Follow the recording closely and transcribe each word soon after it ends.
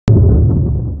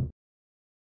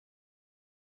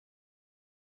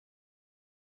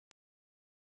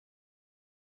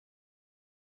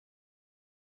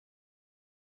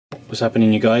What's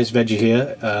happening, you guys? Veggie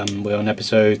here. We're on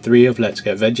episode 3 of Let's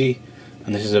Get Veggie,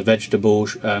 and this is a vegetable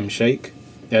shake.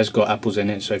 Yeah, it's got apples in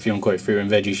it, so if you want to call it fruit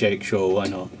and veggie shake, sure, why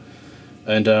not?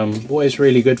 And what it's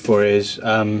really good for is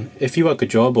if you work a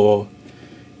job, or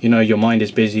you know your mind is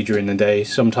busy during the day,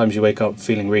 sometimes you wake up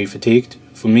feeling really fatigued.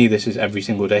 For me, this is every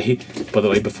single day, by the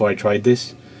way, before I tried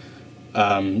this.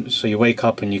 So you wake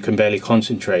up and you can barely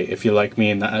concentrate. If you're like me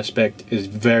in that aspect, it's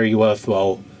very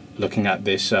worthwhile looking at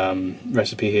this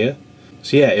recipe here.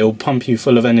 So yeah, it will pump you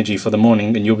full of energy for the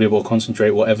morning, and you'll be able to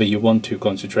concentrate whatever you want to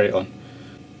concentrate on.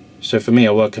 So for me,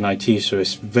 I work in IT, so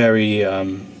it's very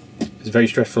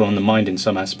stressful on the mind in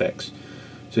some aspects.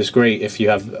 So it's great if you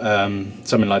have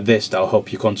something like this that'll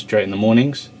help you concentrate in the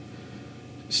mornings,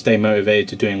 stay motivated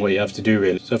to doing what you have to do,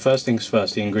 really. So first things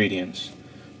first, the ingredients.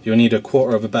 You'll need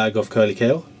 1/4 of a bag of curly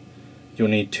kale, you'll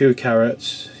need 2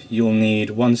 carrots, you'll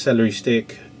need 1 celery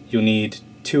stick, you'll need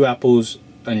 2 apples,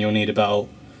 and you'll need about,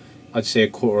 I'd say,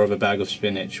 1/4 of a bag of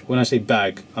spinach. When I say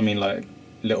bag, I mean like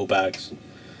little bags.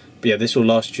 But yeah, this will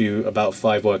last you about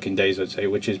 5 working days, I'd say,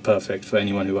 which is perfect for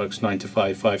anyone who works 9 to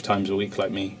 5 times a week like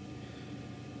me.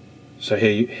 So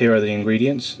here are the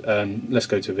ingredients. Let's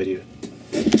go to the video.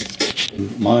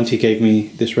 My auntie gave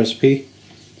me this recipe.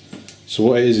 So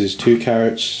what it is 2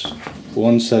 carrots,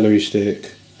 1 celery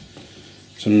stick,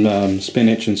 some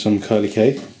spinach and some curly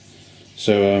kale.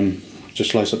 So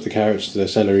just slice up the carrots, the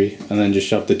celery, and then just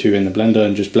shove the 2 in the blender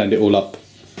and just blend it all up.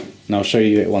 And I'll show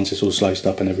you it once it's all sliced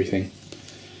up and everything.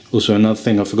 Also, another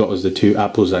thing I forgot was the 2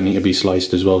 apples that need to be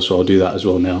sliced as well, so I'll do that as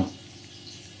well now.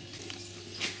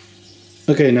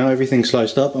 Okay, now everything's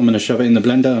sliced up, I'm going to shove it in the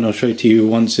blender and I'll show it to you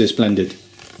once it's blended.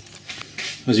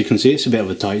 As you can see, it's a bit of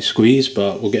a tight squeeze,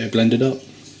 but we'll get it blended up.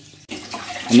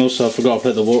 And also, I forgot to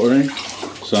put the water in,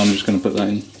 so I'm just going to put that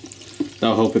in.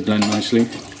 That'll help it blend nicely.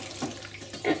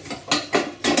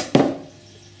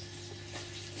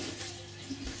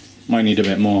 Might need a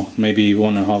bit more, maybe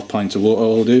 1.5 pints of water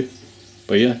will do,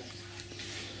 but yeah.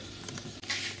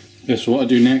 So what I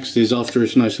do next is, after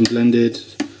it's nice and blended,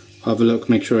 have a look,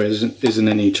 make sure there isn't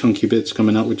any chunky bits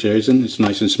coming out, which there isn't. It's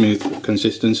nice and smooth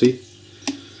consistency.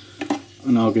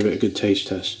 And I'll give it a good taste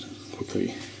test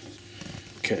quickly.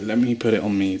 Okay, let me put it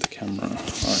on me, the camera.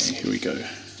 Alright, here we go.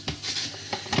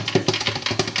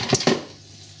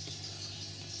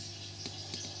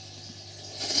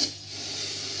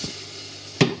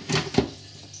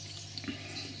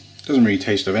 Doesn't really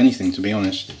taste of anything, to be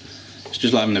honest. It's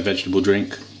just like having a vegetable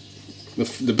drink.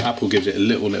 The apple gives it a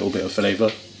little bit of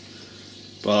flavour,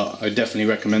 but I definitely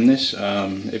recommend this.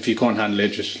 If you can't handle it,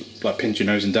 just like pinch your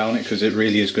nose and down it, because it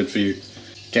really is good for you.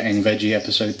 Getting Veggie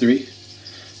episode 3,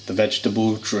 the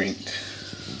vegetable drink.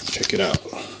 Check it out.